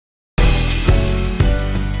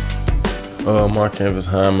Marcanvis,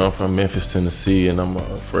 Hymon. I'm from Memphis, Tennessee, and I'm a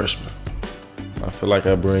freshman. I feel like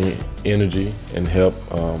I bring energy and help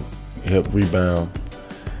rebound,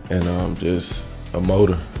 and just a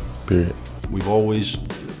motor, period. We've always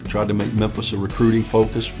tried to make Memphis a recruiting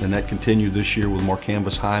focus, and that continued this year with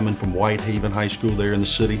Marcanvis Hymon from Whitehaven High School there in the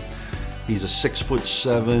city. He's a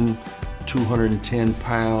 6'7",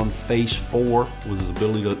 210-pound face four with his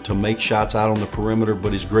ability to make shots out on the perimeter,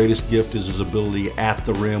 but his greatest gift is his ability at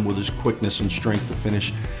the rim with his quickness and strength to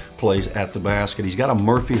finish plays at the basket. He's got a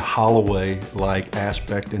Murphy Holloway-like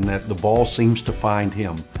aspect in that the ball seems to find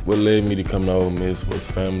him. What led me to come to Ole Miss was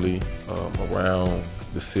family around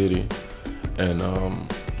the city and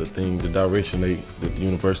the direction that the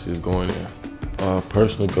university is going in.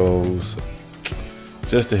 Personal goals,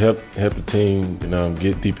 just to help the team,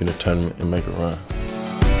 get deep in the tournament and make a run.